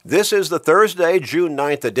This is the Thursday, June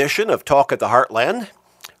 9th edition of Talk at the Heartland,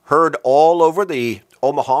 heard all over the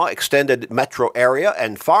Omaha extended metro area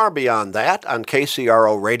and far beyond that on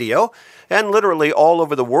KCRO radio, and literally all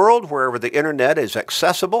over the world wherever the internet is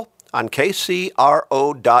accessible on KCRO.com.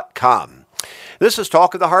 This is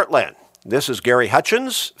Talk of the Heartland. This is Gary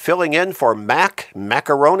Hutchins filling in for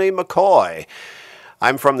Macaroni McCoy.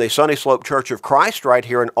 I'm from the Sunny Slope Church of Christ right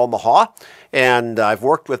here in Omaha, and I've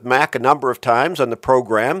worked with Mac a number of times on the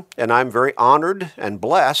program, and I'm very honored and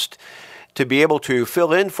blessed to be able to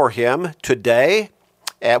fill in for him today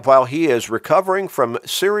while he is recovering from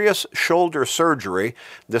serious shoulder surgery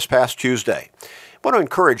this past Tuesday. I want to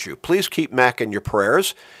encourage you, please keep Mac in your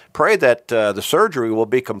prayers. Pray that the surgery will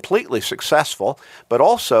be completely successful, but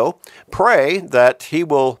also pray that he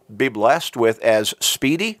will be blessed with as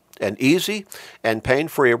speedy and easy and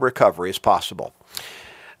pain-free a recovery as possible.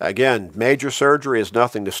 Again, major surgery is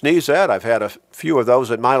nothing to sneeze at. I've had a few of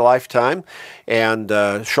those in my lifetime, and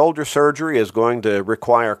shoulder surgery is going to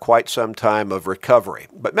require quite some time of recovery.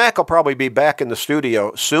 But Mac will probably be back in the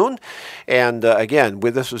studio soon, and again,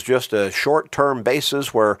 this is just a short-term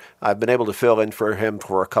basis where I've been able to fill in for him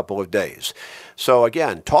for a couple of days. So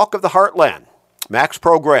again, Talk of the Heartland, Mac's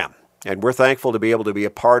program, and we're thankful to be able to be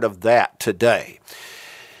a part of that today.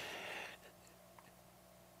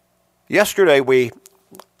 Yesterday, we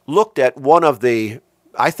looked at one of the,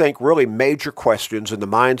 I think, really major questions in the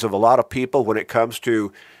minds of a lot of people when it comes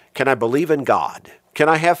to, can I believe in God? Can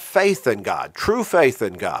I have faith in God, true faith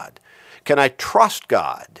in God? Can I trust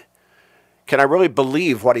God? Can I really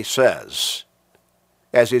believe what He says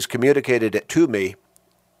as He's communicated it to me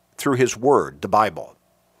through His Word, the Bible?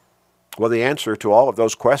 Well, the answer to all of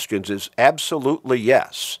those questions is absolutely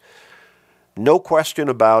yes. No question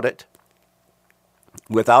about it.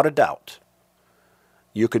 Without a doubt,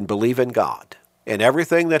 you can believe in God. And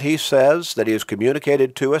everything that He says, that He has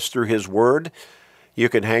communicated to us through His Word, you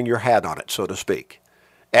can hang your hat on it, so to speak.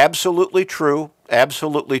 Absolutely true,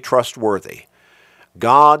 absolutely trustworthy.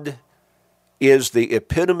 God is the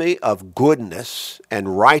epitome of goodness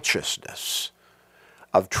and righteousness,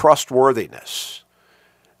 of trustworthiness.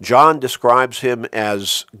 John describes Him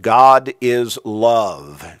as God is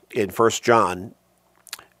love in 1 John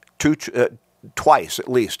 2, twice at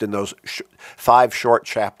least in those 5 short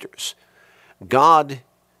chapters. God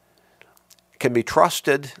can be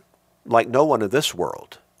trusted like no one in this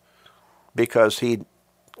world because He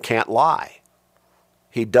can't lie.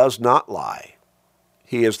 He does not lie.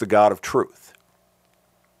 He is the God of truth.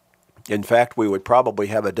 In fact, we would probably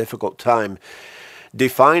have a difficult time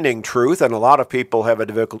defining truth, and a lot of people have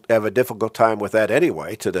a difficult time with that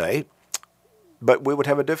anyway today, but we would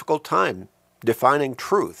have a difficult time defining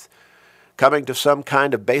truth, coming to some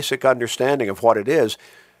kind of basic understanding of what it is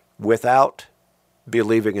without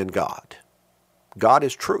believing in God. God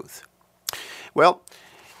is truth. Well,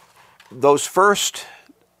 that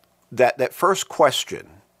first question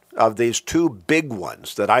of these 2 big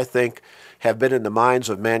ones that I think have been in the minds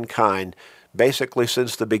of mankind basically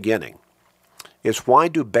since the beginning is, why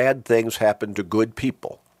do bad things happen to good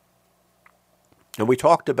people? And we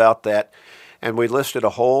talked about that, and we listed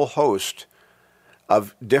a whole host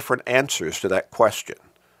of different answers to that question.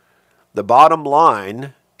 The bottom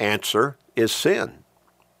line answer is sin.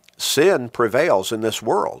 Sin prevails in this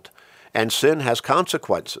world, and sin has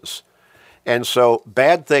consequences. And so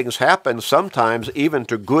bad things happen sometimes even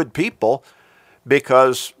to good people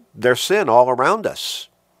because there's sin all around us.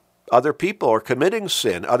 Other people are committing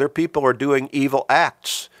sin. Other people are doing evil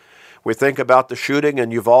acts. We think about the shooting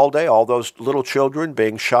in Uvalde, all those little children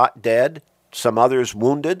being shot dead, some others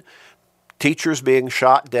wounded, teachers being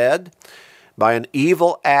shot dead by an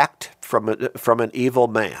evil act from an evil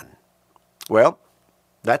man. Well,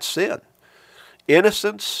 that's sin.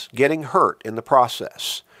 Innocents getting hurt in the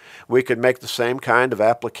process. We can make the same kind of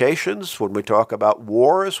applications when we talk about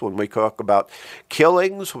wars, when we talk about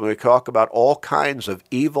killings, when we talk about all kinds of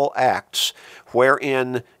evil acts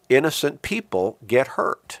wherein innocent people get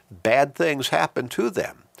hurt. Bad things happen to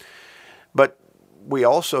them. But we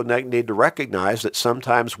also need to recognize that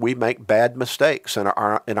sometimes we make bad mistakes in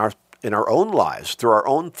our own lives, through our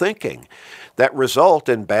own thinking, that result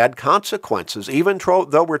in bad consequences, even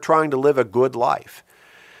though we're trying to live a good life.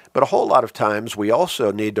 But a whole lot of times we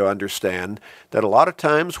also need to understand that a lot of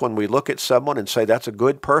times when we look at someone and say that's a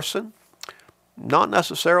good person, not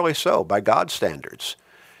necessarily so by God's standards.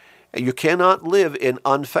 You cannot live in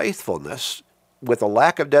unfaithfulness with a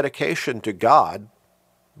lack of dedication to God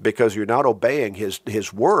because you're not obeying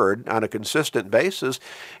his word on a consistent basis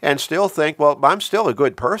and still think, well, I'm still a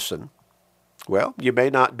good person. Well, you may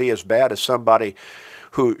not be as bad as somebody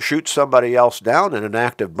who shoots somebody else down in an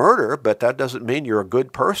act of murder, but that doesn't mean you're a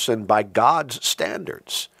good person by God's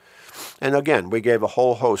standards. And again, we gave a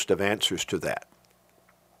whole host of answers to that.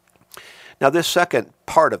 Now, this second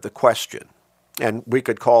part of the question, and we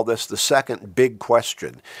could call this the second big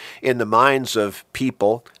question in the minds of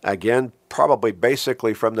people, again, probably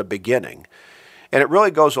basically from the beginning. And it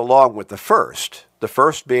really goes along with the first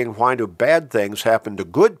being, why do bad things happen to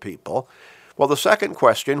good people? Well, the second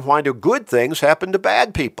question, why do good things happen to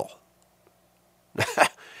bad people?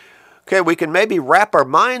 Okay, we can maybe wrap our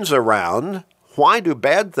minds around why do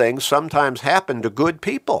bad things sometimes happen to good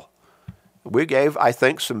people. We gave, I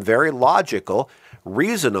think, some very logical,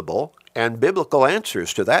 reasonable, and biblical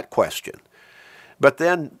answers to that question. But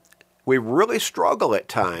then we really struggle at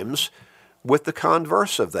times with the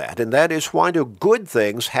converse of that, and that is, why do good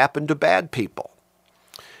things happen to bad people?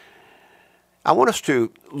 I want us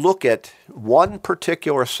to look at one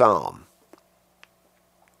particular psalm,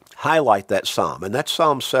 highlight that psalm, and that's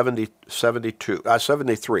Psalm 73.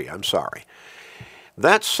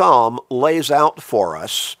 That psalm lays out for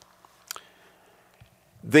us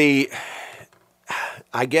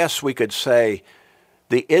I guess we could say,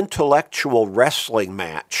 the intellectual wrestling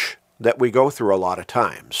match that we go through a lot of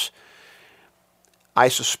times. I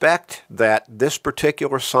suspect that this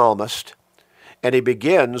particular psalmist, and he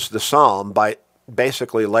begins the psalm by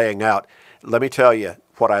basically laying out, let me tell you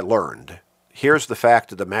what I learned. Here's the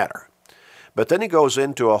fact of the matter. But then he goes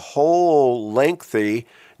into a whole lengthy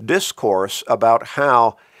discourse about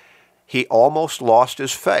how he almost lost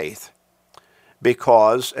his faith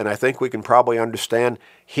because, and I think we can probably understand,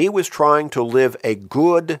 he was trying to live a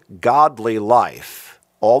good, godly life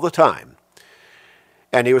all the time,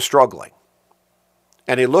 and he was struggling.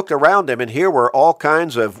 And he looked around him, and here were all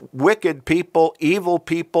kinds of wicked people, evil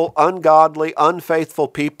people, ungodly, unfaithful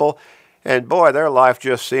people, and boy, their life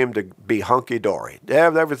just seemed to be hunky-dory.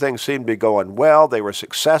 Everything seemed to be going well. They were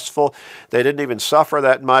successful. They didn't even suffer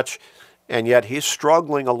that much. And yet he's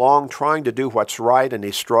struggling along, trying to do what's right, and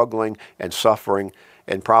he's struggling and suffering,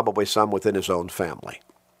 and probably some within his own family.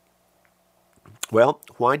 Well,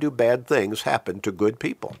 why do bad things happen to good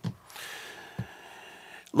people?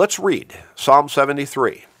 Let's read Psalm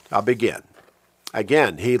 73. I'll begin.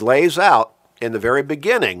 Again, he lays out in the very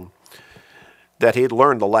beginning that he'd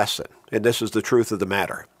learned the lesson, and this is the truth of the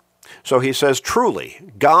matter. So he says,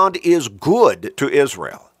 truly, God is good to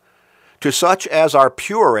Israel, to such as are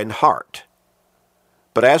pure in heart.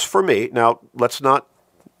 But as for me, now let's not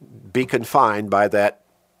be confined by that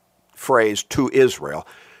phrase, to Israel.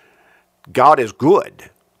 God is good.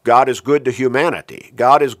 God is good to humanity.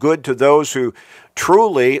 God is good to those who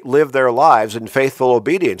truly live their lives in faithful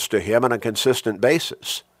obedience to Him on a consistent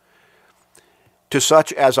basis. To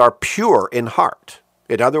such as are pure in heart.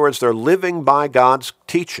 In other words, they're living by God's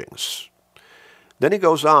teachings. Then he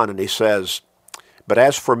goes on and he says, but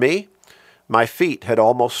as for me, my feet had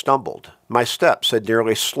almost stumbled. My steps had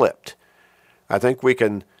nearly slipped. I think we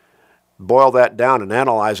can boil that down and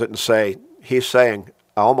analyze it and say, he's saying,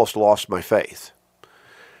 I almost lost my faith.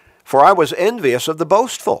 For I was envious of the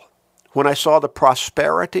boastful when I saw the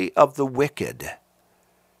prosperity of the wicked.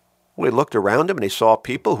 Well, he looked around him and he saw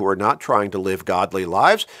people who were not trying to live godly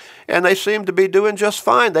lives, and they seemed to be doing just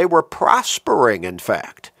fine. They were prospering, in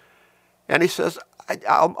fact. And he says, I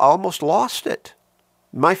almost lost it.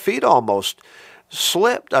 My feet almost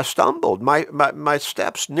slipped. I stumbled. My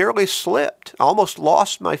steps nearly slipped. I almost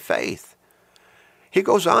lost my faith. He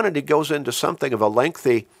goes on and he goes into something of a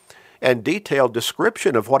lengthy and detailed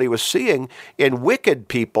description of what he was seeing in wicked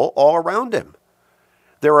people all around him.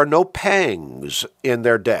 There are no pangs in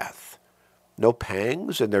their death. No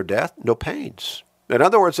pangs in their death, no pains. In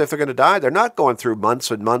other words, if they're going to die, they're not going through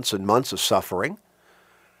months and months and months of suffering.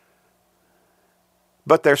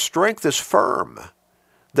 But their strength is firm.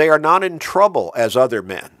 They are not in trouble as other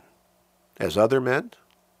men. As other men?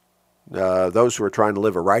 Those who are trying to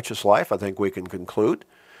live a righteous life, I think we can conclude.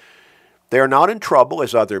 They are not in trouble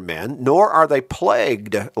as other men, nor are they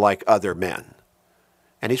plagued like other men.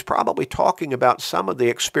 And he's probably talking about some of the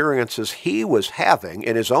experiences he was having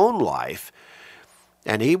in his own life,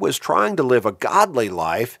 and he was trying to live a godly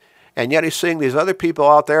life, and yet he's seeing these other people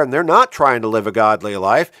out there, and they're not trying to live a godly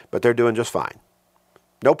life, but they're doing just fine.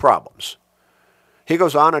 No problems. He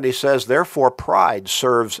goes on and he says, therefore pride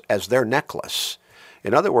serves as their necklace.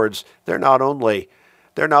 In other words, they're not only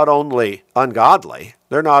ungodly,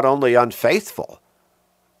 they're not only unfaithful,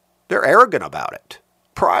 they're arrogant about it.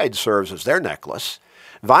 Pride serves as their necklace.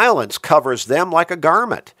 Violence covers them like a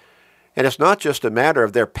garment. And it's not just a matter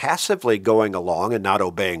of they're passively going along and not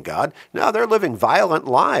obeying God. No, they're living violent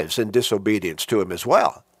lives in disobedience to Him as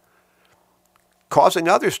well, causing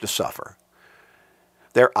others to suffer.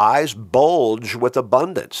 Their eyes bulge with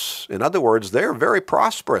abundance. In other words, they're very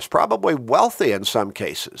prosperous, probably wealthy in some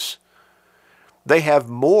cases. They have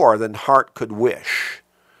more than heart could wish.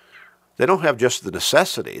 They don't have just the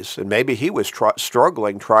necessities, and maybe he was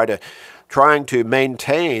struggling, trying to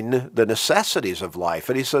maintain the necessities of life.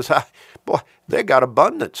 And he says, boy, they got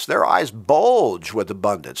abundance. Their eyes bulge with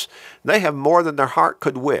abundance. They have more than their heart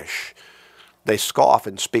could wish. They scoff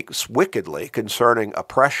and speak wickedly concerning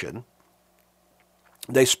oppression.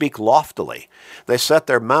 They speak loftily. They set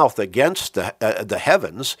their mouth against the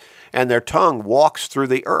heavens, and their tongue walks through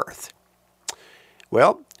the earth.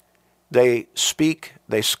 Well, they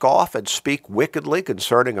scoff and speak wickedly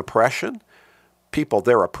concerning oppression. People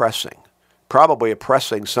they're oppressing, probably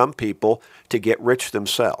oppressing some people to get rich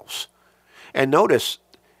themselves. And notice,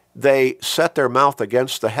 they set their mouth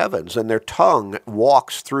against the heavens, and their tongue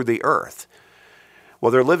walks through the earth.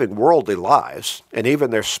 Well, they're living worldly lives, and even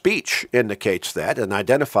their speech indicates that and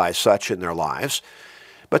identifies such in their lives.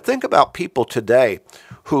 But think about people today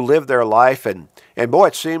who live their life, and boy,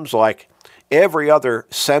 it seems like every other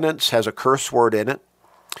sentence has a curse word in it.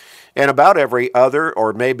 And about every other,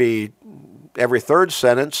 or maybe every third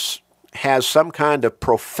sentence, has some kind of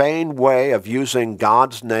profane way of using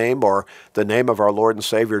God's name or the name of our Lord and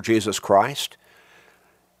Savior Jesus Christ.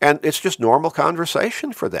 And it's just normal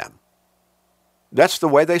conversation for them. That's the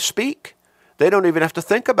way they speak. They don't even have to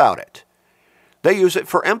think about it. They use it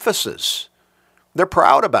for emphasis. They're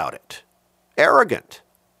proud about it. Arrogant.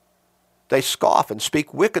 They scoff and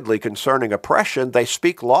speak wickedly concerning oppression. They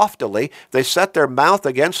speak loftily. They set their mouth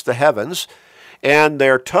against the heavens, and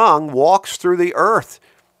their tongue walks through the earth.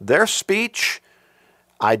 Their speech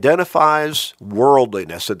identifies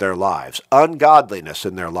worldliness in their lives, ungodliness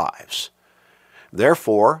in their lives.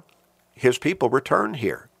 Therefore, his people return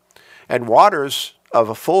here, and waters of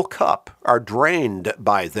a full cup are drained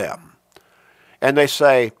by them. And they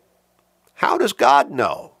say, how does God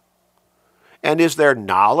know? And is there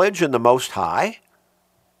knowledge in the Most High?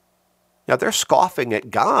 Now they're scoffing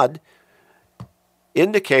at God,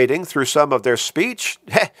 indicating through some of their speech,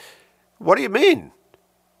 what do you mean,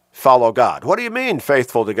 follow God? What do you mean,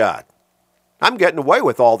 faithful to God? I'm getting away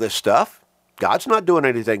with all this stuff. God's not doing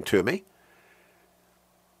anything to me.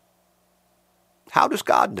 How does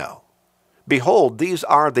God know? Behold, these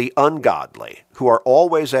are the ungodly, who are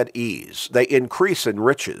always at ease. They increase in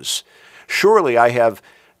riches. Surely I have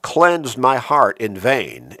cleansed my heart in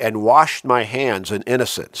vain and washed my hands in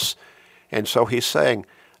innocence. And so he's saying,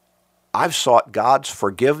 I've sought God's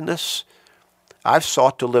forgiveness. I've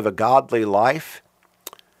sought to live a godly life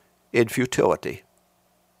in futility.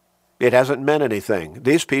 It hasn't meant anything.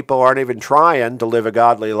 These people aren't even trying to live a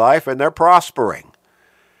godly life, and they're prospering.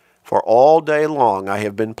 For all day long I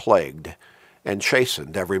have been plagued and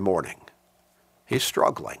chastened every morning. He's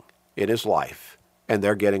struggling in his life, and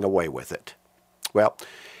they're getting away with it. Well,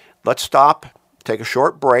 let's stop, take a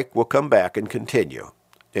short break. We'll come back and continue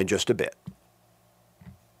in just a bit.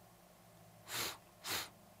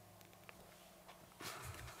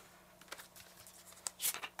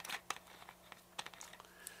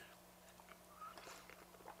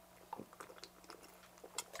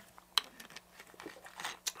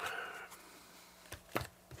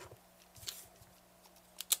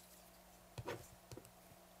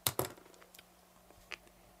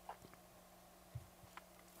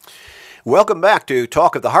 Welcome back to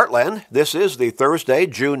Talk of the Heartland. This is the Thursday,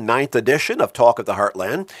 June 9th edition of Talk of the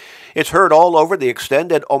Heartland. It's heard all over the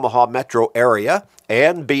extended Omaha metro area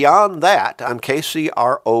and beyond that on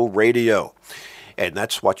KCRO Radio. And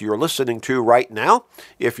that's what you're listening to right now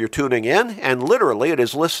if you're tuning in. And literally it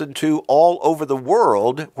is listened to all over the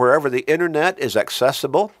world wherever the internet is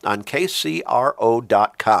accessible on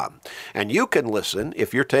KCRO.com. And you can listen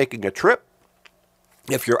if you're taking a trip,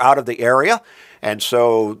 if you're out of the area, and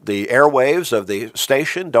so the airwaves of the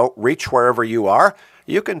station don't reach wherever you are,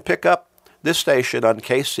 you can pick up this station on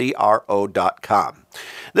KCRO.com.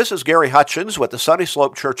 This is Gary Hutchins with the Sunny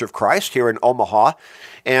Slope Church of Christ here in Omaha,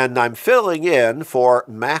 and I'm filling in for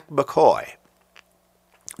Mac McCoy.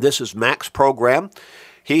 This is Mac's program.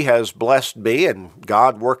 He has blessed me, and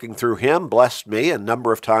God working through him blessed me a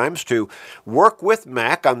number of times to work with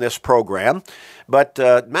Mac on this program. But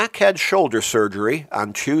Mac had shoulder surgery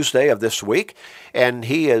on Tuesday of this week, and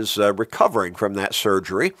he is recovering from that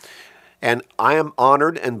surgery. And I am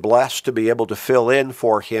honored and blessed to be able to fill in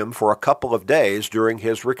for him for a couple of days during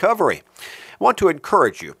his recovery. I want to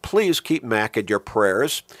encourage you, please keep Mac in your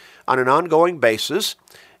prayers on an ongoing basis.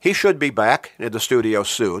 He should be back in the studio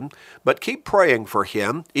soon, but keep praying for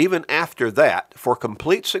him, even after that, for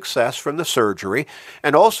complete success from the surgery,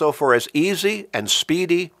 and also for as easy and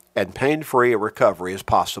speedy and pain-free a recovery as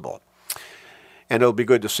possible. and it'll be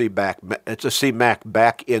good to see Mac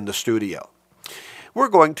back in the studio. We're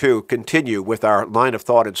going to continue with our line of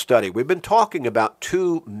thought and study. We've been talking about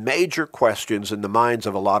two major questions in the minds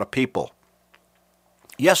of a lot of people.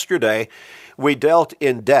 Yesterday, we dealt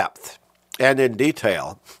in depth and in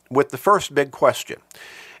detail with the first big question,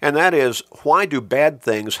 and that is, why do bad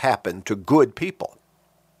things happen to good people?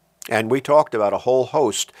 And we talked about a whole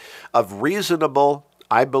host of reasonable,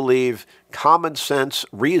 I believe, common sense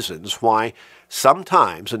reasons why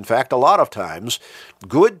sometimes, in fact, a lot of times,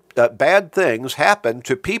 bad things happen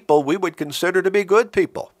to people we would consider to be good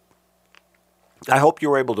people. I hope you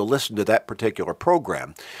were able to listen to that particular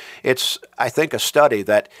program. It's, I think, a study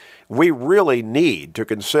that we really need to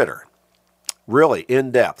consider, really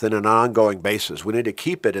in depth, in an ongoing basis. We need to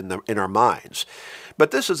keep it in our minds.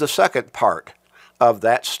 But this is the second part of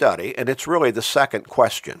that study, and it's really the second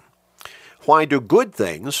question. Why do good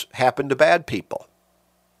things happen to bad people?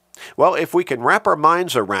 Well, if we can wrap our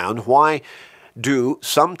minds around why do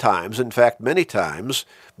sometimes, in fact many times,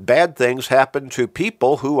 bad things happen to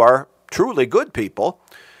people who are truly good people,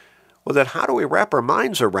 well then how do we wrap our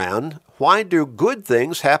minds around why do good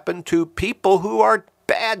things happen to people who are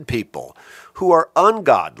bad people, who are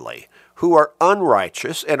ungodly, who are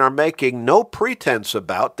unrighteous and are making no pretense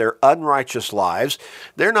about their unrighteous lives?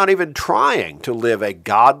 They're not even trying to live a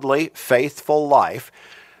godly, faithful life.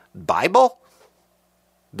 Bible?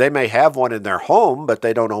 They may have one in their home, but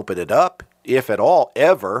they don't open it up, if at all,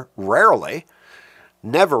 ever, rarely.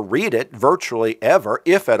 Never read it, virtually ever,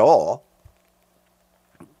 if at all.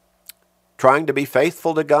 Trying to be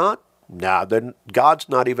faithful to God? No, God's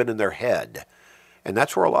not even in their head. And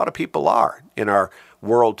that's where a lot of people are in our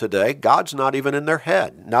world today. God's not even in their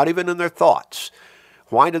head, not even in their thoughts.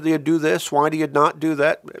 Why do you do this? Why do you not do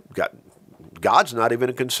that? God's not even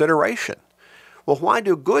a consideration. Well, why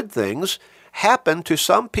do good things happen to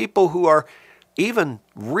some people who are even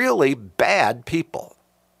really bad people?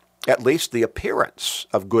 At least the appearance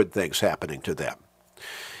of good things happening to them.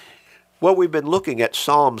 Well, we've been looking at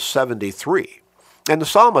Psalm 73. And the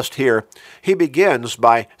psalmist here, he begins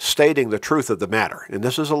by stating the truth of the matter. And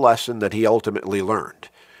this is a lesson that he ultimately learned.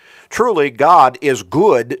 Truly, God is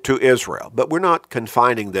good to Israel. But we're not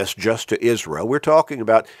confining this just to Israel. We're talking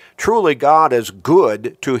about truly God is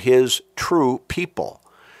good to his true people,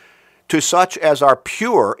 to such as are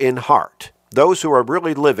pure in heart, those who are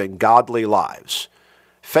really living godly lives,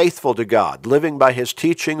 faithful to God, living by his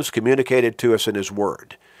teachings communicated to us in his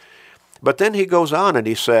word. But then he goes on and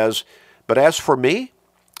he says, but as for me,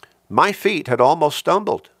 my feet had almost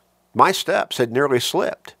stumbled. My steps had nearly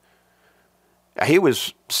slipped. He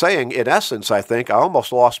was saying, in essence, I think, I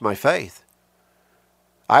almost lost my faith.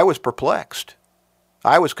 I was perplexed.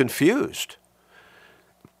 I was confused.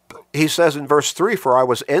 He says in verse 3, for I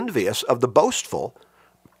was envious of the boastful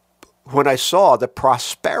when I saw the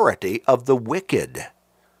prosperity of the wicked.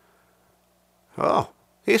 Oh,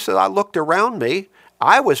 he said, I looked around me.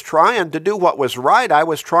 I was trying to do what was right. I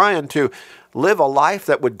was trying to live a life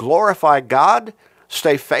that would glorify God,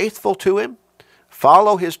 stay faithful to him,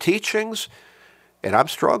 follow his teachings, and I'm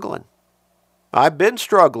struggling. I've been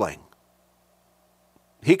struggling.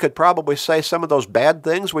 He could probably say some of those bad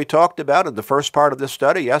things we talked about in the first part of this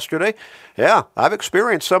study yesterday. Yeah, I've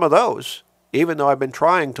experienced some of those, even though I've been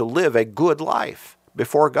trying to live a good life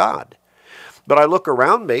before God. But I look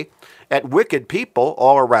around me at wicked people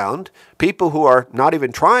all around, people who are not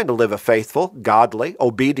even trying to live a faithful, godly,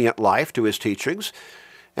 obedient life to his teachings.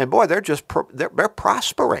 And boy, they're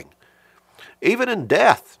prospering. Even in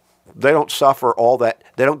death, they don't suffer all that.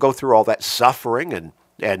 They don't go through all that suffering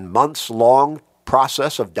and months-long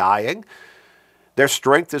process of dying. Their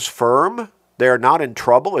strength is firm. They are not in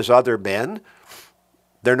trouble as other men.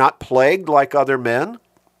 They're not plagued like other men.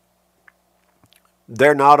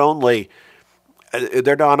 They're not only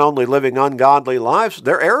living ungodly lives,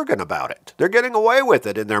 they're arrogant about it. They're getting away with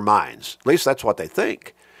it in their minds. At least that's what they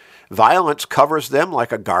think. Violence covers them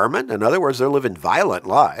like a garment. In other words, they're living violent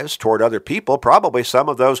lives toward other people, probably some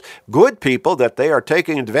of those good people that they are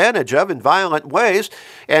taking advantage of in violent ways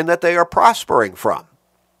and that they are prospering from.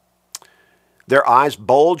 Their eyes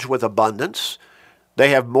bulge with abundance.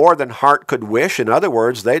 They have more than heart could wish. In other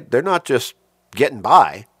words, they're not just getting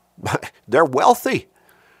by. They're wealthy.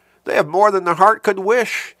 They have more than their heart could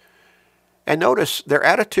wish. And notice their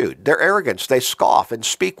attitude, their arrogance. They scoff and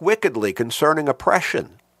speak wickedly concerning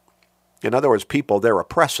oppression. In other words, people they're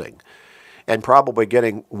oppressing and probably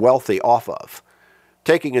getting wealthy off of,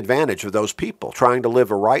 taking advantage of those people, trying to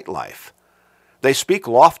live a right life. They speak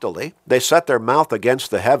loftily. They set their mouth against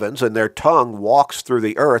the heavens, and their tongue walks through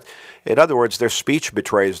the earth. In other words, their speech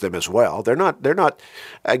betrays them as well. They're not,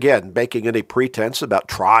 again, making any pretense about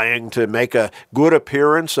trying to make a good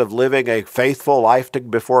appearance of living a faithful life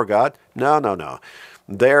before God. No.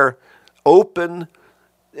 They're openly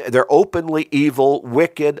evil,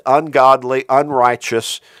 wicked, ungodly,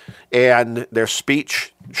 unrighteous, and their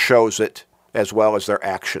speech shows it as well as their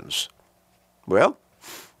actions. Well,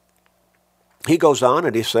 he goes on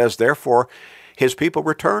and he says, therefore, his people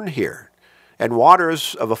return here, and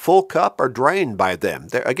waters of a full cup are drained by them.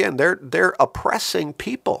 They're oppressing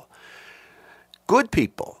people, good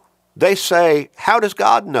people. They say, how does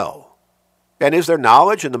God know? And is there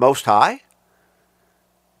knowledge in the Most High?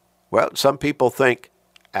 Well, some people think,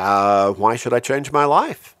 why should I change my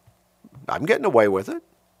life? I'm getting away with it.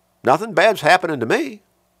 Nothing bad's happening to me.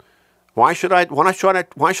 Why should I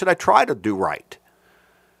try to do right?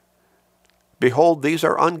 Behold, these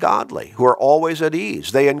are ungodly, who are always at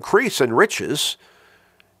ease. They increase in riches,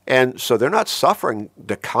 and so they're not suffering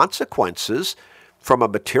the consequences from a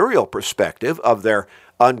material perspective of their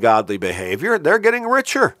ungodly behavior. They're getting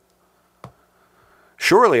richer.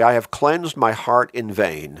 Surely I have cleansed my heart in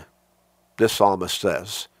vain, this psalmist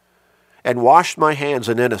says, and washed my hands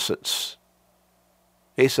in innocence.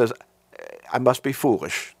 He says, I must be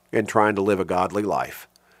foolish in trying to live a godly life.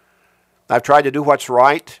 I've tried to do what's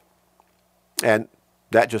right, and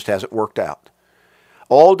that just hasn't worked out.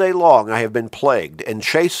 All day long I have been plagued and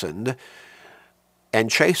chastened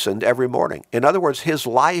every morning. In other words, his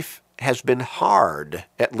life has been hard,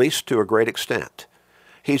 at least to a great extent.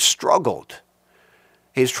 He's struggled.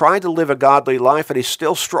 He's trying to live a godly life, and he's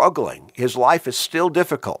still struggling. His life is still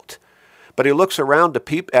difficult. But he looks around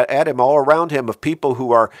at him, all around him, of people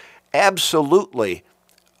who are absolutely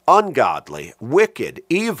ungodly, wicked,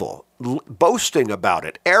 evil, boasting about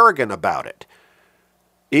it, arrogant about it,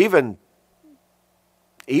 even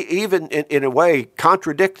in a way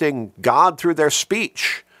contradicting God through their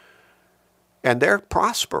speech. And they're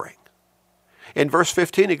prospering. In verse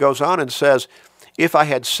 15 he goes on and says, if I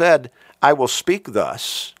had said, I will speak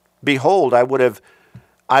thus, behold, I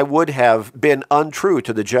would have been untrue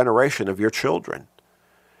to the generation of your children.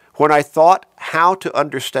 When I thought how to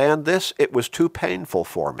understand this, it was too painful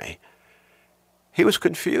for me. He was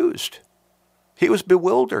confused. He was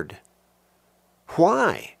bewildered.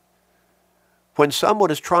 Why? When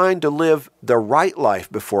someone is trying to live the right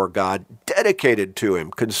life before God, dedicated to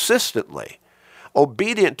him consistently,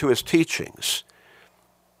 obedient to his teachings,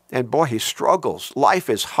 and boy, he struggles. Life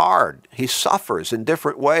is hard. He suffers in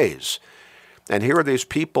different ways. And here are these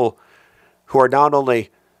people who are not only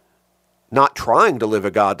not trying to live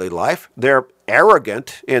a godly life, they're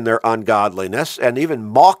arrogant in their ungodliness and even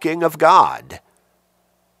mocking of God.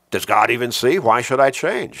 Does God even see? Why should I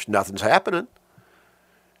change? Nothing's happening.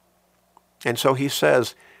 And so he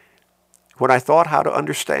says, when I thought how to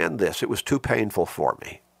understand this, it was too painful for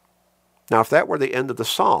me. Now, if that were the end of the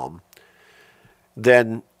psalm,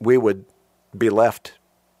 then we would be left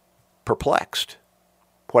perplexed.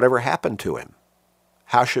 Whatever happened to him?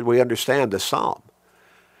 How should we understand this psalm?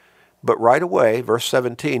 But right away, verse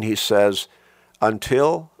 17, he says,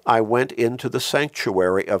 until I went into the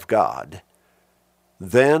sanctuary of God,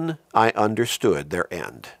 then I understood their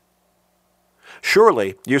end.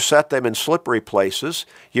 Surely you set them in slippery places,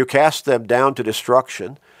 you cast them down to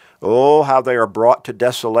destruction. Oh, how they are brought to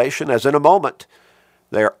desolation, as in a moment.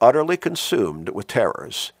 They are utterly consumed with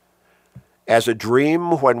terrors. As a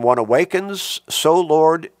dream when one awakens, so,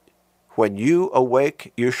 Lord, when you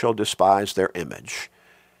awake, you shall despise their image.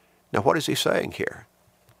 Now, what is he saying here?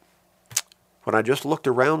 When I just looked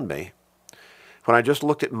around me, when I just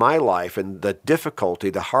looked at my life and the difficulty,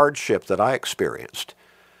 the hardship that I experienced,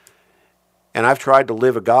 and I've tried to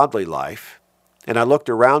live a godly life, and I looked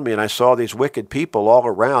around me and I saw these wicked people all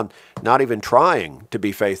around not even trying to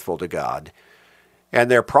be faithful to God, and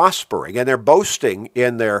they're prospering, and they're boasting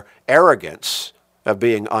in their arrogance of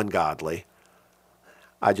being ungodly.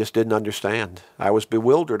 I just didn't understand. I was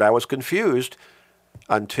bewildered. I was confused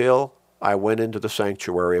until I went into the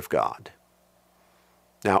sanctuary of God.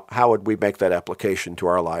 Now, how would we make that application to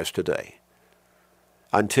our lives today?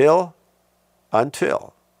 Until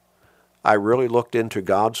I really looked into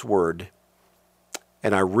God's Word,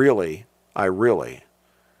 and I really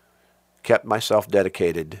kept myself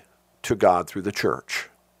dedicated to God through the church.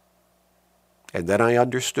 And then I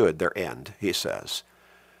understood their end, he says.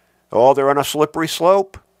 Oh, they're on a slippery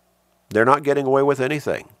slope. They're not getting away with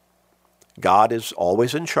anything. God is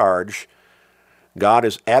always in charge. God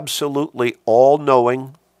is absolutely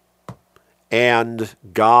all-knowing, and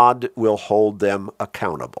God will hold them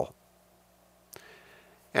accountable.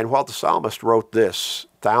 And while the psalmist wrote this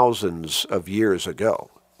thousands of years ago,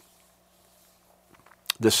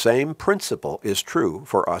 the same principle is true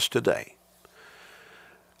for us today.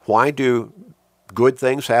 Why do good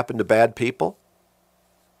things happen to bad people?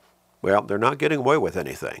 Well, they're not getting away with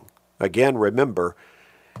anything. Again, remember,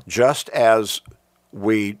 just as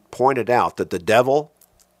we pointed out that the devil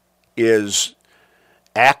is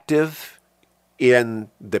active in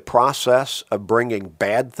the process of bringing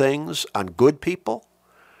bad things on good people,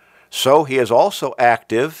 so he is also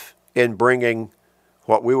active in bringing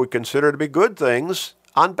what we would consider to be good things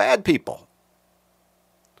on bad people.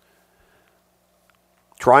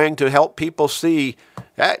 Trying to help people see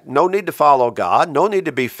no need to follow God, no need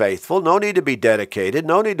to be faithful, no need to be dedicated,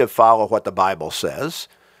 no need to follow what the Bible says.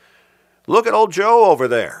 Look at old Joe over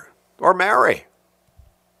there, or Mary.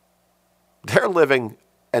 They're living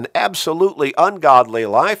an absolutely ungodly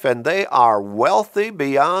life, and they are wealthy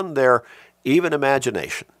beyond their even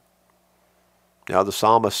imagination. Now the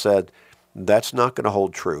psalmist said, that's not going to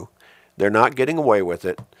hold true. They're not getting away with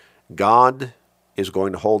it. God is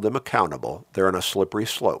going to hold them accountable. They're on a slippery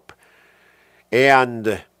slope.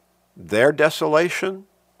 And their desolation,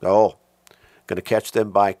 going to catch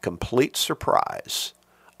them by complete surprise.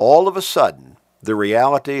 All of a sudden, the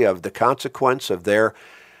reality of the consequence of their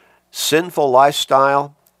sinful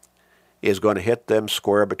lifestyle is going to hit them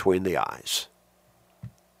square between the eyes.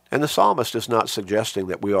 And the psalmist is not suggesting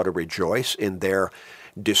that we ought to rejoice in their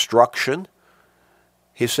destruction.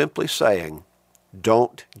 He's simply saying,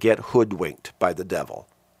 don't get hoodwinked by the devil.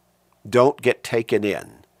 Don't get taken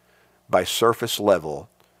in by surface level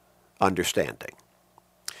understanding.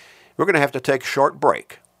 We're going to have to take a short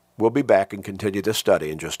break. We'll be back and continue this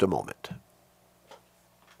study in just a moment.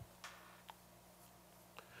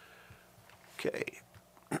 Okay.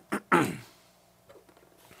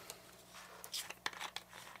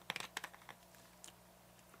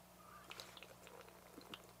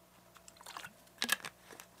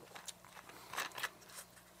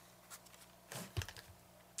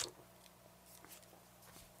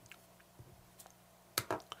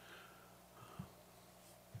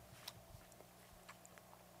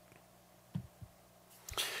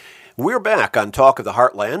 We're back on Talk of the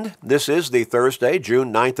Heartland. This is the Thursday,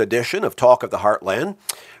 June 9th edition of Talk of the Heartland,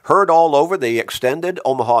 heard all over the extended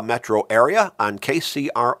Omaha metro area on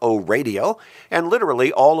KCRO radio, and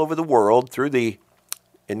literally all over the world through the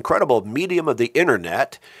incredible medium of the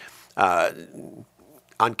internet on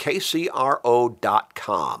KCRO.com.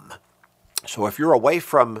 So if you're away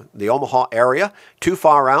from the Omaha area, too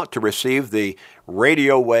far out to receive the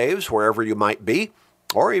radio waves wherever you might be,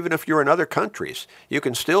 or even if you're in other countries, you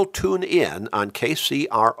can still tune in on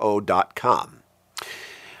KCRO.com.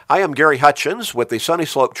 I am Gary Hutchins with the Sunny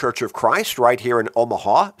Slope Church of Christ right here in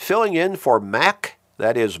Omaha, filling in for Mac,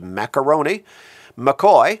 that is Macaroni,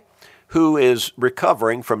 McCoy, who is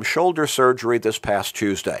recovering from shoulder surgery this past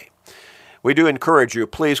Tuesday. We do encourage you,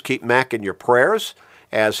 please keep Mac in your prayers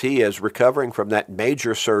as he is recovering from that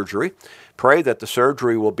major surgery. Pray that the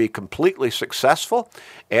surgery will be completely successful,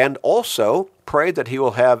 and also pray that he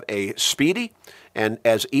will have a speedy and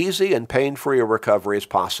as easy and pain-free a recovery as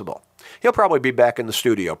possible. He'll probably be back in the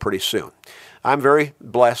studio pretty soon. I'm very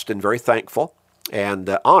blessed and very thankful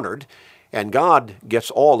and honored, and God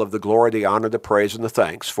gets all of the glory, the honor, the praise, and the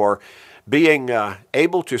thanks for being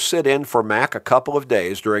able to sit in for Mac a couple of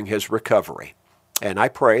days during his recovery. And I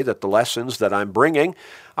pray that the lessons that I'm bringing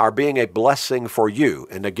are being a blessing for you.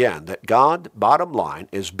 And again, that God, bottom line,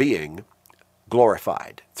 is being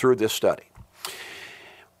glorified through this study.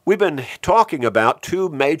 We've been talking about two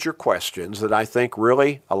major questions that I think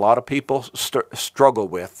really a lot of people struggle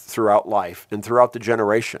with throughout life and throughout the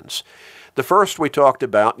generations. The first we talked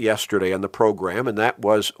about yesterday on the program, and that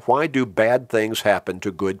was, why do bad things happen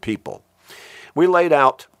to good people? We laid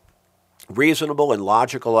out reasonable and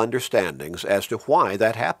logical understandings as to why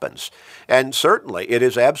that happens. And certainly it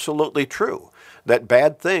is absolutely true that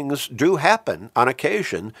bad things do happen on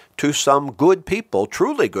occasion to some good people,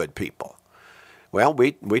 truly good people. Well,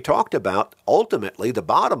 we talked about ultimately the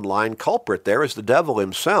bottom line culprit there is the devil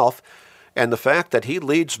himself, and the fact that he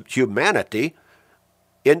leads humanity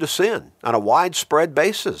into sin on a widespread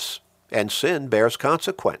basis, and sin bears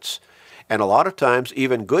consequence. And a lot of times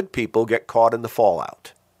even good people get caught in the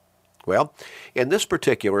fallout. Well, in this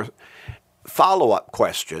particular follow-up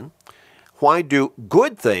question, why do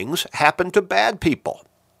good things happen to bad people?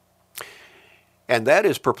 And that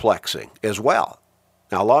is perplexing as well.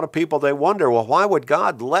 Now, a lot of people, they wonder, well, why would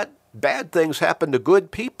God let bad things happen to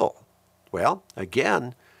good people? Well,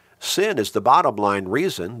 again, sin is the bottom line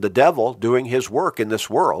reason, the devil doing his work in this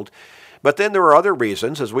world. But then there are other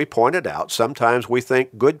reasons, as we pointed out. Sometimes we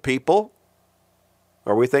think good people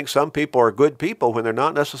Or we think some people are good people when they're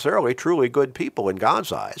not necessarily truly good people in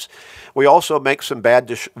God's eyes. We also make some bad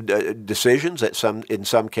decisions in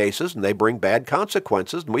some cases, and they bring bad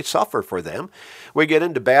consequences, and we suffer for them. We get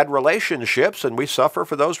into bad relationships, and we suffer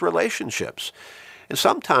for those relationships. And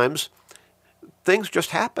sometimes things just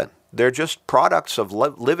happen. They're just products of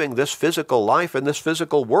living this physical life in this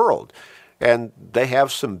physical world, and they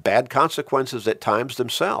have some bad consequences at times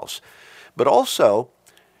themselves. But also,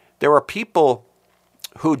 there are people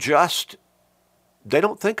who they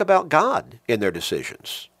don't think about God in their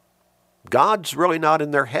decisions. God's really not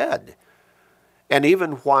in their head. And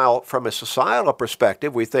even while from a societal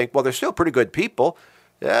perspective we think, well, they're still pretty good people,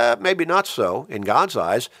 maybe not so in God's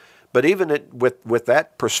eyes, but even with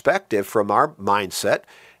that perspective from our mindset,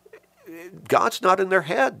 God's not in their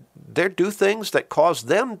head. They do things that cause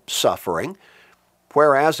them suffering,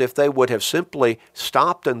 whereas if they would have simply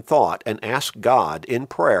stopped and thought and asked God in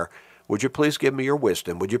prayer, would you please give me your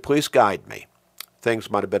wisdom? Would you please guide me?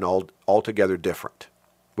 Things might have been altogether different.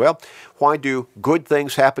 Well, why do good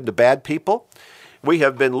things happen to bad people? We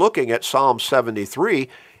have been looking at Psalm 73,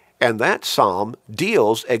 and that psalm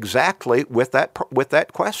deals exactly with that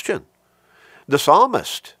question. The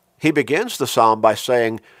psalmist, he begins the psalm by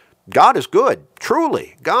saying, God is good,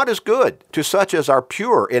 truly, God is good to such as are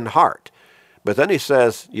pure in heart. But then he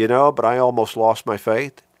says, but I almost lost my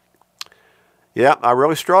faith. Yeah, I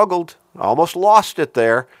really struggled. I almost lost it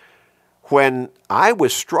there when I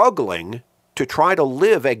was struggling to try to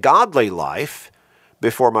live a godly life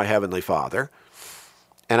before my Heavenly Father,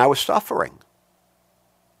 and I was suffering.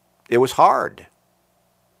 It was hard.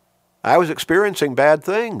 I was experiencing bad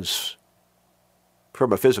things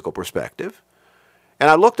from a physical perspective, and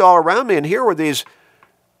I looked all around me, and here were these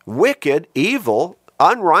wicked, evil,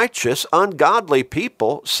 unrighteous, ungodly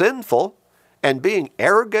people, sinful, and being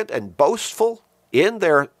arrogant and boastful in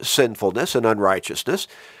their sinfulness and unrighteousness.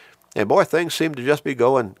 And boy, things seemed to just be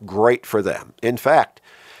going great for them. In fact,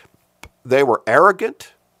 they were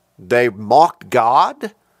arrogant. They mocked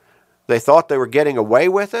God. They thought they were getting away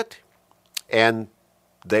with it. And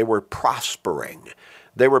they were prospering.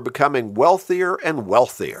 They were becoming wealthier and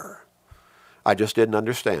wealthier. I just didn't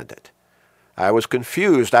understand it. I was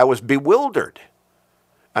confused. I was bewildered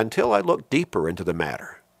until I looked deeper into the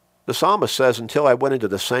matter. The psalmist says, until I went into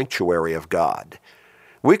the sanctuary of God.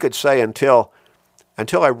 We could say until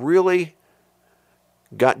I really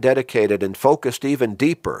got dedicated and focused even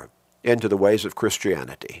deeper into the ways of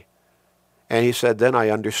Christianity. And he said, then I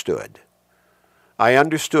understood. I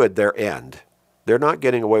understood their end. They're not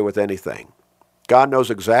getting away with anything. God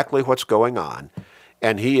knows exactly what's going on,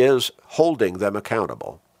 and he is holding them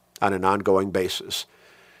accountable on an ongoing basis.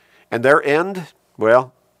 And their end,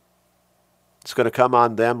 well, it's going to come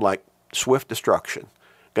on them like swift destruction.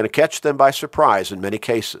 Going to catch them by surprise in many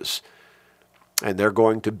cases. And they're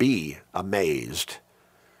going to be amazed.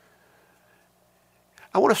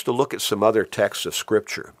 I want us to look at some other texts of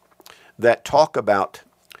Scripture that talk about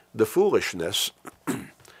the foolishness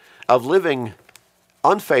of living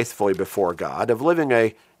unfaithfully before God, of living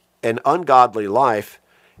an ungodly life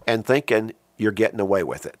and thinking you're getting away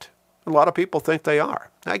with it. A lot of people think they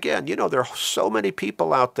are. Again, there are so many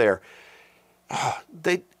people out there.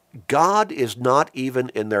 God is not even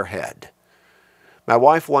in their head. My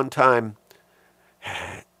wife one time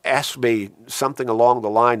asked me something along the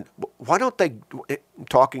line, why don't they,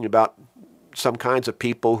 talking about some kinds of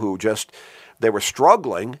people who they were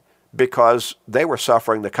struggling because they were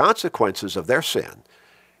suffering the consequences of their sin.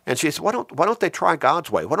 And she said, why don't they try God's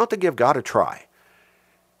way? Why don't they give God a try?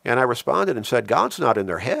 And I responded and said, God's not in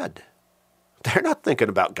their head. They're not thinking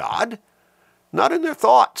about God. Not in their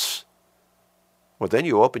thoughts. Well, then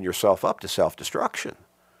you open yourself up to self-destruction.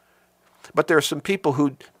 But there are some people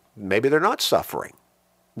who maybe they're not suffering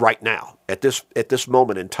right now, at this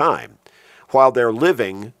moment in time, while they're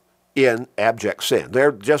living in abject sin.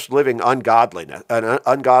 They're just living ungodly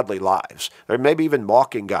lives. They're maybe even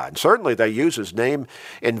mocking God. And certainly they use his name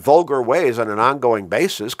in vulgar ways on an ongoing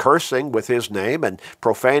basis, cursing with his name and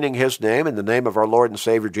profaning his name in the name of our Lord and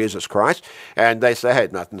Savior Jesus Christ. And they say, hey,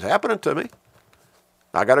 nothing's happening to me.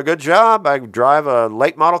 I got a good job. I drive a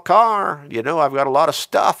late model car. I've got a lot of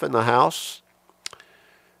stuff in the house.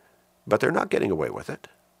 But they're not getting away with it.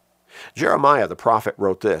 Jeremiah the prophet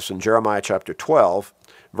wrote this in Jeremiah chapter 12,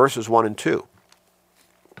 verses 1 and 2.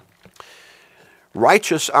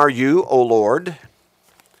 Righteous are you, O Lord,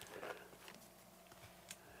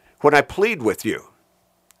 when I plead with you.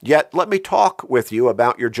 Yet let me talk with you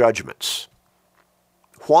about your judgments.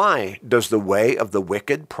 Why does the way of the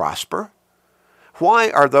wicked prosper? Why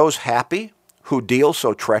are those happy who deal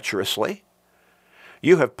so treacherously?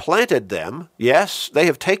 You have planted them, yes, they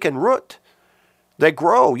have taken root. They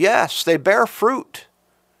grow, yes, they bear fruit.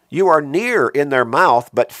 You are near in their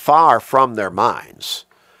mouth, but far from their minds.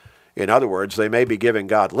 In other words, they may be giving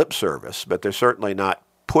God lip service, but they're certainly not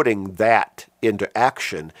putting that into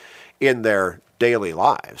action in their daily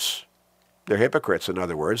lives. They're hypocrites, in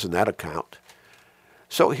other words, in that account.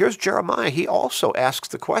 So here's Jeremiah. He also asks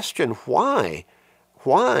the question, why?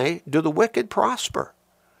 Why do the wicked prosper?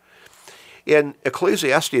 In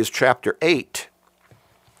Ecclesiastes chapter 8,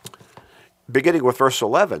 beginning with verse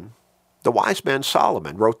 11, the wise man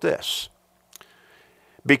Solomon wrote this: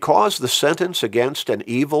 because the sentence against an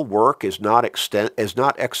evil work is not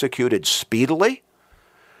executed speedily,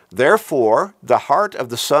 therefore the heart of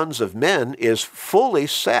the sons of men is fully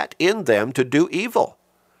set in them to do evil.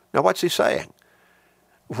 Now what's he saying?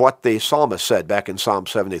 What the psalmist said back in Psalm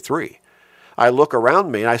 73. I look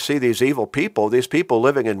around me and I see these evil people, these people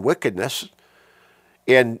living in wickedness,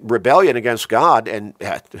 in rebellion against God, and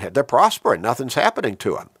they're prospering. Nothing's happening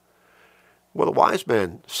to them. Well, the wise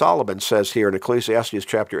man Solomon says here in Ecclesiastes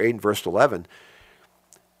chapter 8 and verse 11,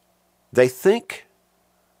 they think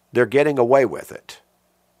they're getting away with it.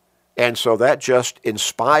 And so that just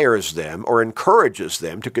inspires them or encourages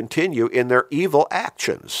them to continue in their evil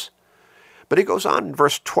actions. But he goes on in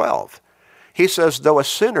verse 12. He says, though a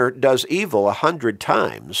sinner does evil 100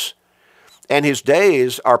 times, and his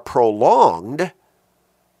days are prolonged,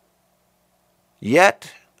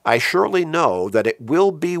 yet I surely know that it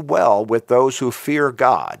will be well with those who fear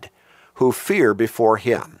God, who fear before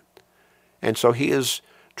him. And so he is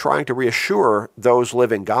trying to reassure those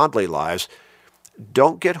living godly lives,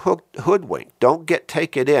 don't get hoodwinked, don't get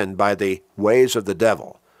taken in by the ways of the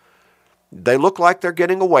devil. They look like they're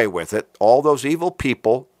getting away with it. All those evil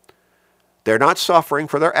people, they're not suffering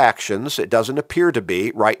for their actions. It doesn't appear to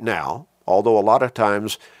be right now, although a lot of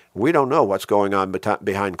times we don't know what's going on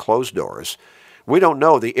behind closed doors. We don't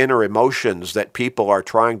know the inner emotions that people are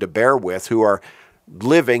trying to bear with who are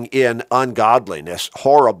living in ungodliness,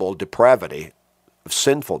 horrible depravity,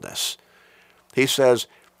 sinfulness. He says,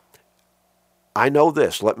 I know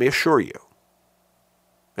this, let me assure you.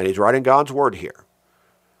 And he's writing God's word here.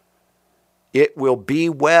 It will be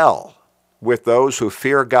well with those who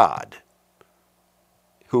fear God,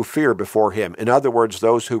 who fear before him. In other words,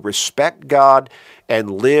 those who respect God and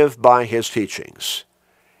live by his teachings.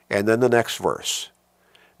 And then the next verse.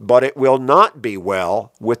 But it will not be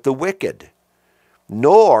well with the wicked,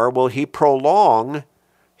 nor will he prolong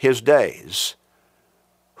his days,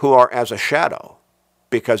 who are as a shadow,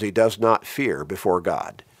 because he does not fear before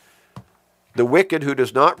God. The wicked who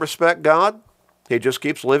does not respect God, he just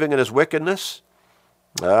keeps living in his wickedness.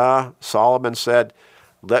 Solomon said,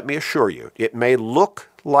 let me assure you, it may look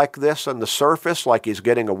like this on the surface, like he's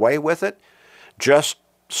getting away with it, just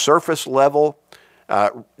surface level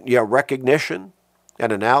recognition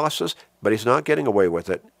and analysis, but he's not getting away with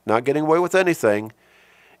it, not getting away with anything.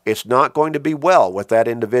 It's not going to be well with that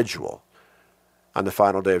individual on the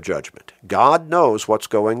final day of judgment. God knows what's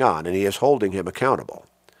going on, and he is holding him accountable.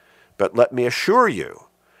 But let me assure you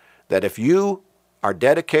that if you are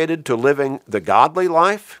dedicated to living the godly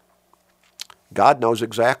life, God knows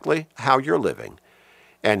exactly how you're living,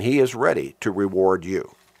 and he is ready to reward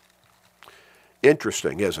you.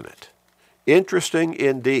 Interesting, isn't it? Interesting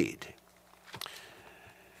indeed.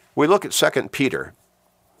 We look at 2 Peter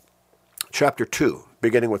chapter 2,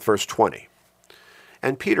 beginning with verse 20.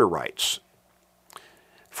 And Peter writes,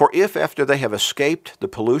 for if after they have escaped the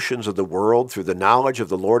pollutions of the world through the knowledge of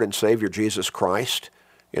the Lord and Savior Jesus Christ,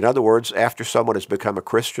 in other words, after someone has become a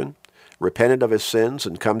Christian, repented of his sins,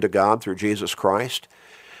 and come to God through Jesus Christ,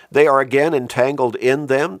 they are again entangled in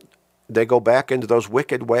them, they go back into those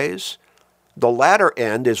wicked ways, the latter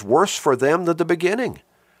end is worse for them than the beginning.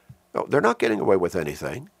 Oh, they're not getting away with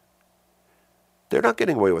anything. They're not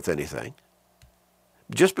getting away with anything.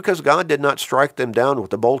 Just because God did not strike them down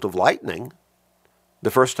with a bolt of lightning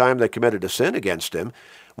the first time they committed a sin against him,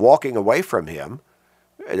 walking away from him,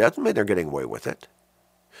 it doesn't mean they're getting away with it.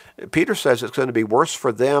 Peter says it's going to be worse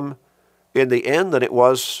for them in the end than it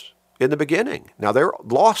was in the beginning. Now, they're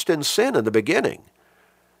lost in sin in the beginning.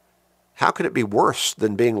 How could it be worse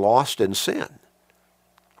than being lost in sin?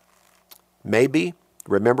 Maybe,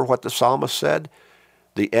 remember what the psalmist said?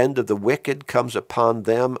 The end of the wicked comes upon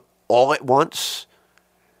them all at once,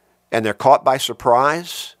 and they're caught by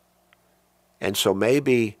surprise. And so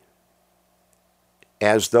maybe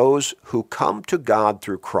as those who come to God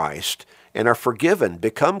through Christ and are forgiven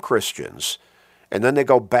become Christians, and then they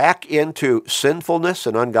go back into sinfulness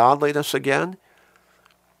and ungodliness again,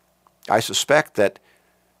 I suspect that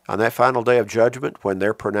on that final day of judgment, when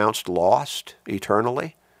they're pronounced lost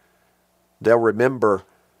eternally, they'll remember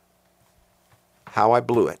how I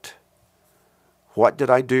blew it What did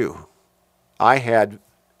I do? I had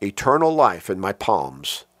eternal life in my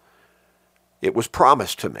palms. It was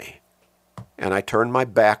promised to me. And I turned my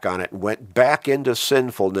back on it and went back into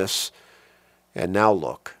sinfulness. And now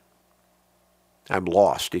look, I'm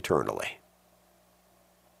lost eternally.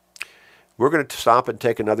 We're going to stop and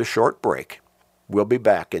take another short break. We'll be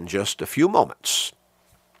back in just a few moments.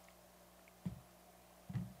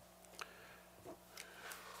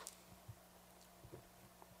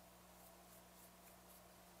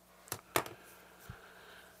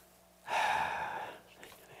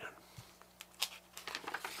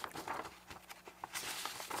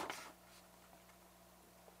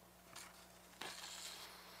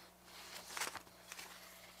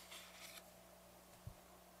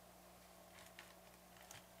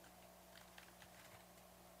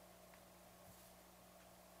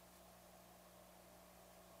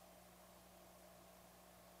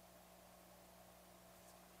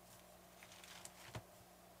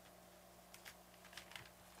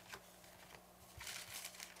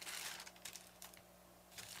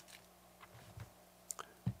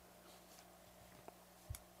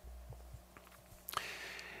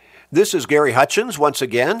 This is Gary Hutchins once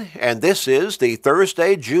again, and this is the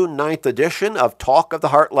Thursday, June 9th edition of Talk of the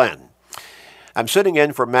Heartland. I'm sitting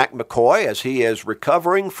in for Mac McCoy as he is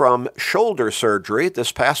recovering from shoulder surgery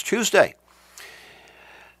this past Tuesday.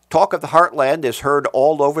 Talk of the Heartland is heard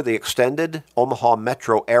all over the extended Omaha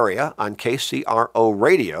metro area on KCRO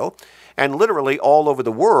radio and literally all over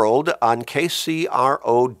the world on KCRO.com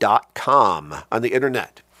on the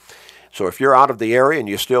internet. So if you're out of the area and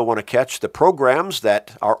you still want to catch the programs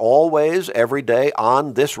that are always every day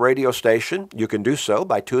on this radio station, you can do so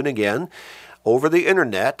by tuning in over the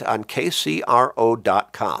internet on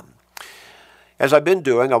KCRO.com. As I've been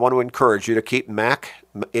doing, I want to encourage you to keep Mac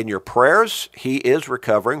in your prayers. He is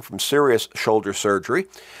recovering from serious shoulder surgery.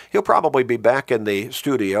 He'll probably be back in the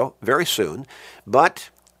studio very soon, but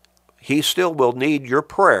he still will need your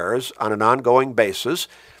prayers on an ongoing basis,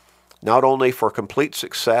 not only for complete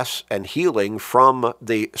success and healing from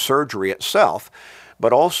the surgery itself,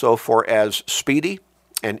 but also for as speedy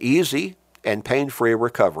and easy and pain-free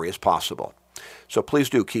recovery as possible. So please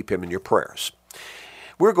do keep him in your prayers.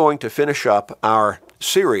 We're going to finish up our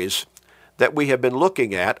series that we have been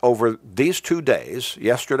looking at over these 2 days,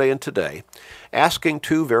 yesterday and today, asking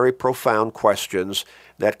two very profound questions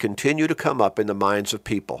that continue to come up in the minds of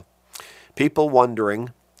people. People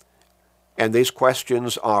wondering, and these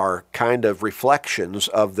questions are kind of reflections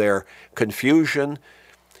of their confusion,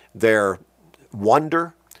 their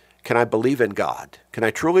wonder. Can I believe in God? Can I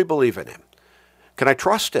truly believe in Him? Can I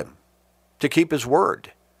trust Him to keep His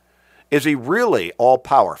word? Is He really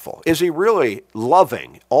all-powerful? Is He really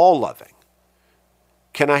loving, all-loving?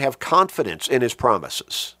 Can I have confidence in His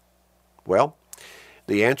promises? Well,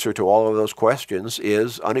 the answer to all of those questions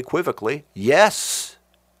is unequivocally yes,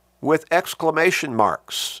 with exclamation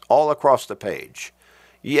marks all across the page.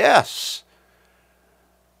 Yes.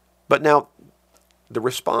 But now, the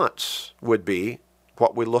response would be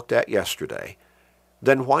what we looked at yesterday.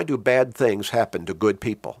 Then why do bad things happen to good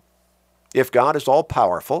people? If God is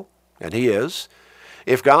all-powerful, and He is,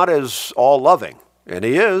 if God is all-loving, and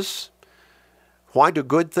He is, why do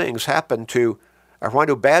bad things happen to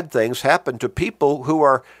people who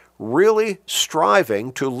are really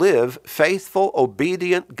striving to live faithful,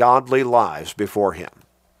 obedient, godly lives before Him?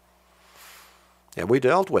 And we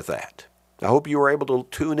dealt with that. I hope you were able to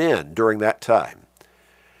tune in during that time.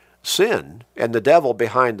 Sin and the devil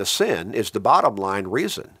behind the sin is the bottom line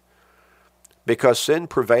reason. Because sin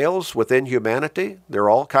prevails within humanity, there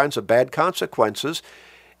are all kinds of bad consequences,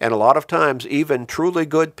 and a lot of times even truly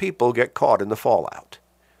good people get caught in the fallout.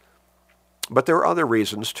 But there are other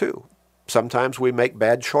reasons too. Sometimes we make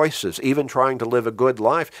bad choices, even trying to live a good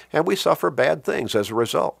life, and we suffer bad things as a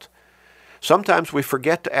result. Sometimes we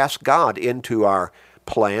forget to ask God into our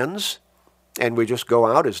plans, and we just go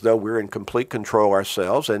out as though we're in complete control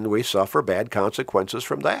ourselves, and we suffer bad consequences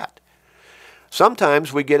from that.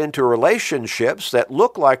 Sometimes we get into relationships that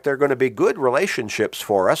look like they're going to be good relationships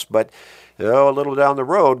for us, but a little down the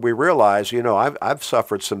road we realize, I've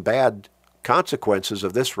suffered some bad consequences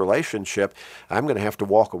of this relationship. I'm going to have to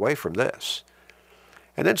walk away from this.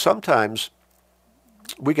 And then sometimes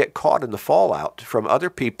we get caught in the fallout from other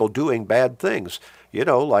people doing bad things,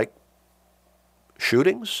 like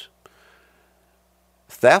shootings,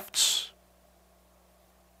 thefts,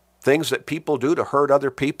 things that people do to hurt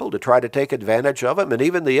other people, to try to take advantage of them, and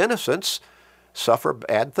even the innocents suffer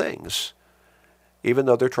bad things, even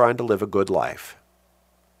though they're trying to live a good life.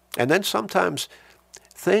 And then sometimes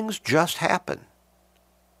things just happen,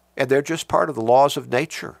 and they're just part of the laws of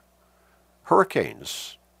nature.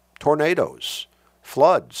 Hurricanes, tornadoes,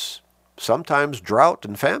 floods, sometimes drought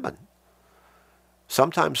and famine.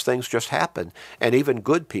 Sometimes things just happen, and even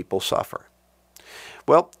good people suffer.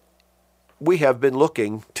 Well, we have been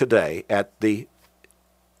looking today at the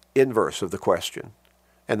inverse of the question,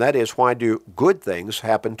 and that is, why do good things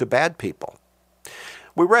happen to bad people?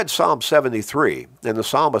 We read Psalm 73, and the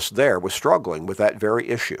psalmist there was struggling with that very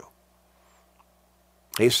issue.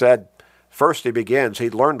 He said, first he begins, he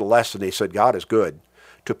learned a lesson. He said, God is good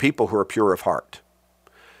to people who are pure of heart.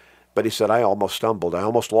 But he said, I almost stumbled. I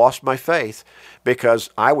almost lost my faith because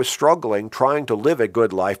I was struggling trying to live a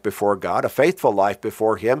good life before God, a faithful life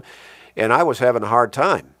before Him, and I was having a hard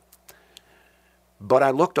time. But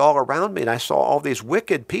I looked all around me and I saw all these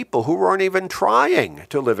wicked people who weren't even trying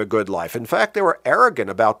to live a good life. In fact, they were arrogant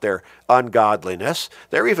about their ungodliness.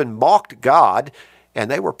 They even mocked God, and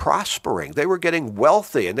they were prospering. They were getting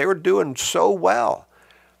wealthy, and they were doing so well.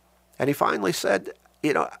 And he finally said,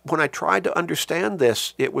 when I tried to understand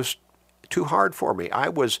this, it was too hard for me. I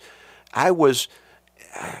was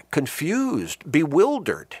confused,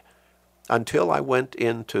 bewildered, until I went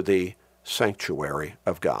into the sanctuary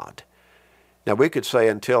of God. Now, we could say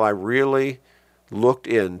until I really looked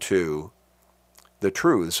into the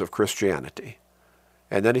truths of Christianity.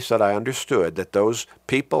 And then he said, I understood that those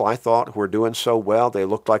people I thought were doing so well, they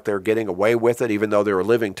looked like they were getting away with it, even though they were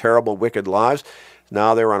living terrible, wicked lives.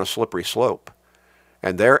 Now they're on a slippery slope.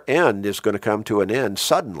 And their end is going to come to an end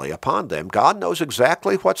suddenly upon them. God knows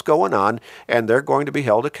exactly what's going on, and they're going to be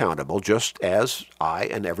held accountable, just as I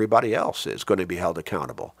and everybody else is going to be held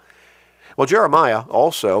accountable. Well, Jeremiah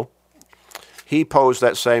also, he posed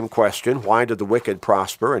that same question, why did the wicked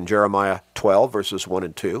prosper, in Jeremiah 12, verses 1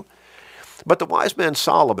 and 2. But the wise man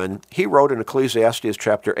Solomon, he wrote in Ecclesiastes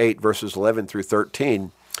chapter 8, verses 11 through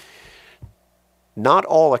 13, not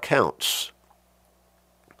all accounts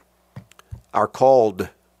are called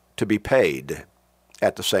to be paid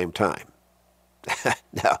at the same time.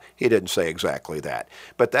 Now, he didn't say exactly that,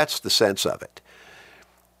 but that's the sense of it.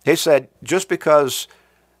 He said, just because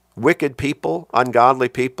wicked people, ungodly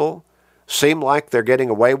people, seem like they're getting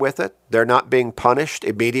away with it, they're not being punished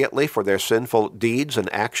immediately for their sinful deeds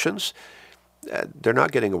and actions, they're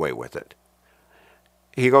not getting away with it.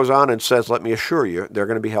 He goes on and says, let me assure you, they're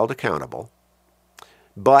going to be held accountable.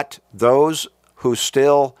 But those who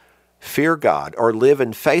still fear God or live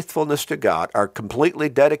in faithfulness to God, are completely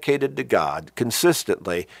dedicated to God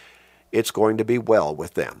consistently, it's going to be well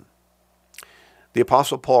with them. The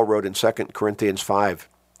Apostle Paul wrote in 2 Corinthians 5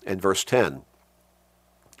 and verse 10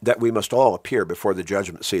 that we must all appear before the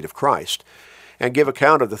judgment seat of Christ and give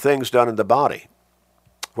account of the things done in the body,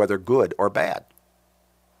 whether good or bad.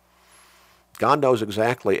 God knows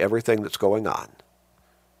exactly everything that's going on,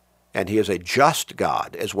 and He is a just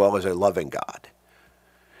God as well as a loving God.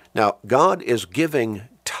 Now, God is giving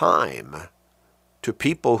time to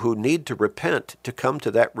people who need to repent to come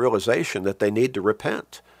to that realization that they need to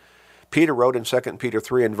repent. Peter wrote in 2 Peter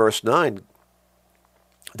 3 and verse 9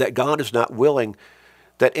 that God is not willing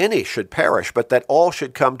that any should perish, but that all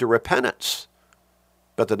should come to repentance.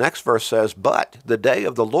 But the next verse says, but the day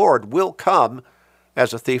of the Lord will come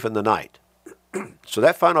as a thief in the night. So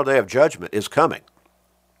that final day of judgment is coming.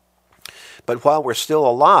 But while we're still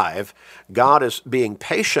alive, God is being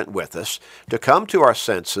patient with us to come to our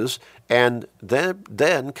senses and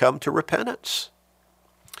then come to repentance.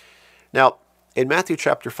 Now, in Matthew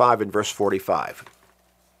chapter 5 and verse 45,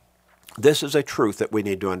 this is a truth that we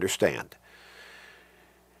need to understand.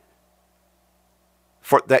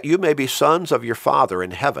 For that you may be sons of your Father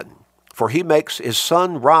in heaven, for He makes His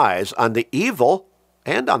sun rise on the evil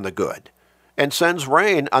and on the good, and sends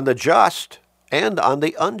rain on the just and on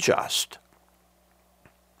the unjust.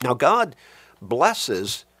 Now, God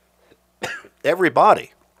blesses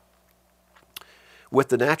everybody with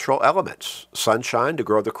the natural elements, sunshine to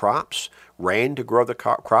grow the crops, rain to grow the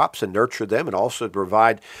crops and nurture them, and also to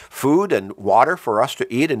provide food and water for us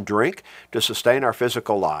to eat and drink to sustain our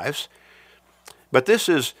physical lives. But this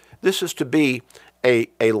is to be a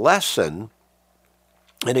lesson,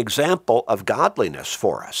 an example of godliness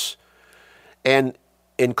for us, and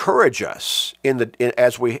encourage us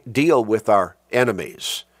as we deal with our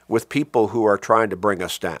enemies, with people who are trying to bring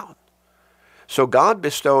us down. So God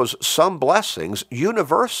bestows some blessings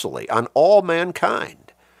universally on all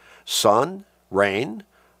mankind. Sun, rain,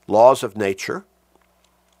 laws of nature.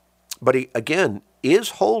 But He, again, is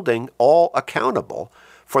holding all accountable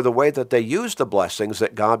for the way that they use the blessings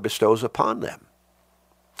that God bestows upon them.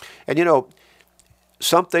 And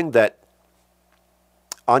something that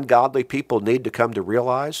ungodly people need to come to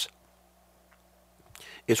realize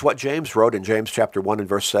is what James wrote in James chapter 1 and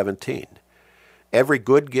verse 17. Every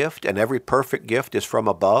good gift and every perfect gift is from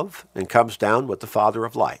above and comes down with the Father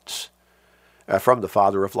of lights, from the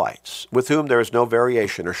Father of lights, with whom there is no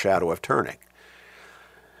variation or shadow of turning.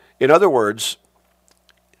 In other words,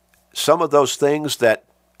 some of those things that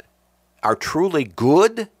are truly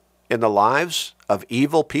good in the lives of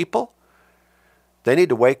evil people, they need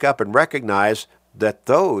to wake up and recognize that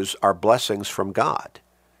those are blessings from God.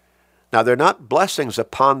 Now, they're not blessings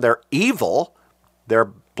upon their evil.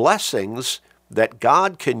 They're blessings that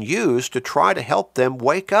God can use to try to help them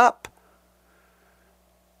wake up.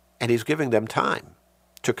 And he's giving them time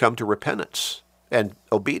to come to repentance and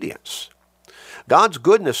obedience. God's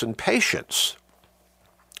goodness and patience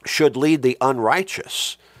should lead the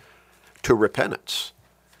unrighteous to repentance.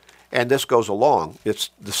 And this goes along. It's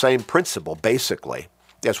the same principle, basically,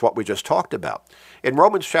 as what we just talked about. In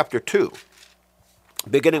Romans chapter 2,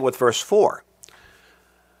 beginning with verse 4,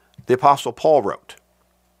 the Apostle Paul wrote,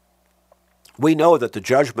 "We know that the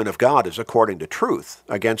judgment of God is according to truth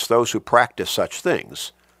against those who practice such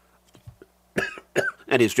things."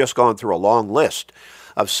 And he's just gone through a long list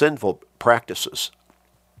of sinful practices.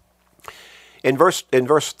 In verse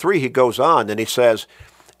 3, he goes on and he says,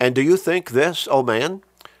 "And do you think this, O man,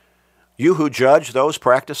 you who judge those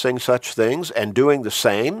practicing such things and doing the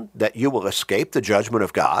same, that you will escape the judgment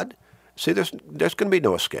of God?" See, there's going to be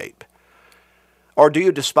no escape. "Or do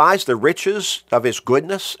you despise the riches of his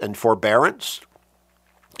goodness and forbearance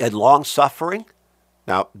and long-suffering?"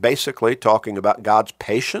 Now, basically talking about God's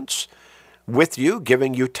patience with you,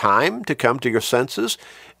 giving you time to come to your senses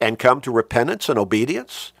and come to repentance and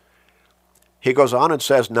obedience. He goes on and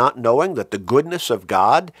says, "Not knowing that the goodness of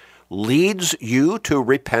God leads you to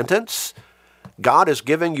repentance." God is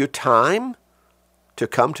giving you time to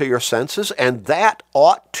come to your senses, and that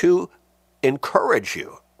ought to encourage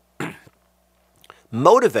you,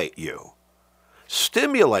 motivate you,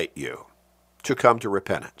 stimulate you to come to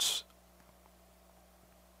repentance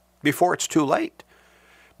before it's too late,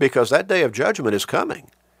 because that day of judgment is coming.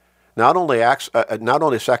 Not only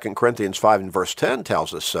 2 Corinthians 5 and verse 10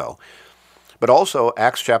 tells us so, but also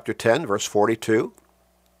Acts chapter 10, verse 42,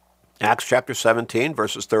 Acts chapter 17,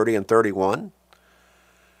 verses 30 and 31,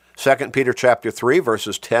 2 Peter chapter 3,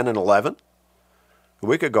 verses 10 and 11.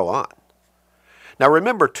 We could go on. Now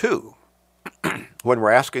remember, too, when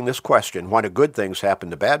we're asking this question, why do good things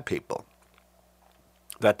happen to bad people,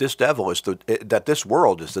 that this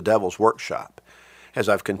world is the devil's workshop, as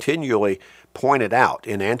I've continually pointed out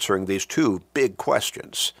in answering these two big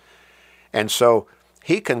questions. And so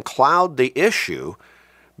he can cloud the issue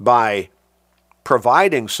by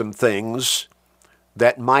providing some things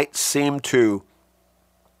that might seem to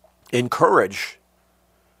encourage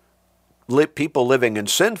people living in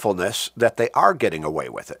sinfulness, that they are getting away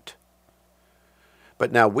with it.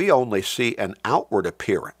 But now we only see an outward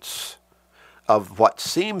appearance of what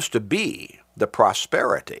seems to be the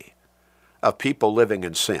prosperity of people living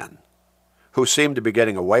in sin, who seem to be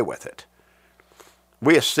getting away with it.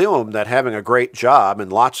 We assume that having a great job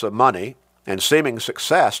and lots of money and seeming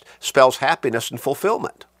success spells happiness and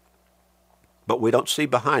fulfillment. But we don't see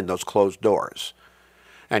behind those closed doors.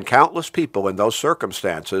 And countless people in those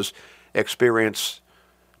circumstances experience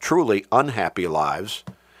truly unhappy lives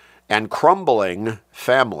and crumbling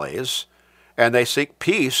families, and they seek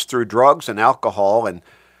peace through drugs and alcohol, and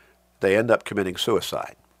they end up committing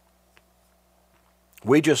suicide.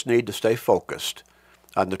 We just need to stay focused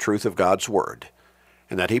on the truth of God's Word,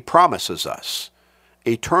 and that he promises us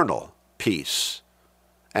eternal peace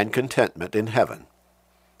and contentment in heaven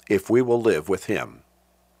if we will live with him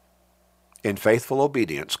in faithful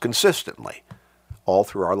obedience consistently all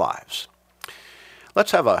through our lives.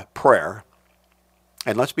 Let's have a prayer,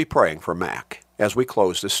 and let's be praying for Mac as we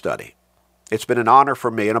close this study. It's been an honor for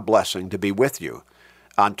me and a blessing to be with you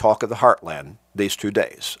on Talk of the Heartland these 2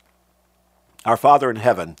 days. Our Father in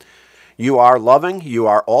heaven, you are loving, you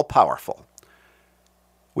are all-powerful.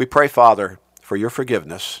 We pray, Father, for your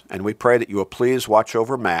forgiveness, and we pray that you will please watch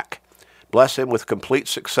over Mac, bless him with complete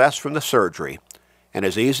success from the surgery, and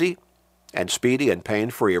as easy and speedy and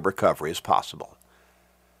pain-free a recovery as possible.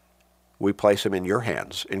 We place him in your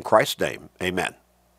hands. In Christ's name, amen.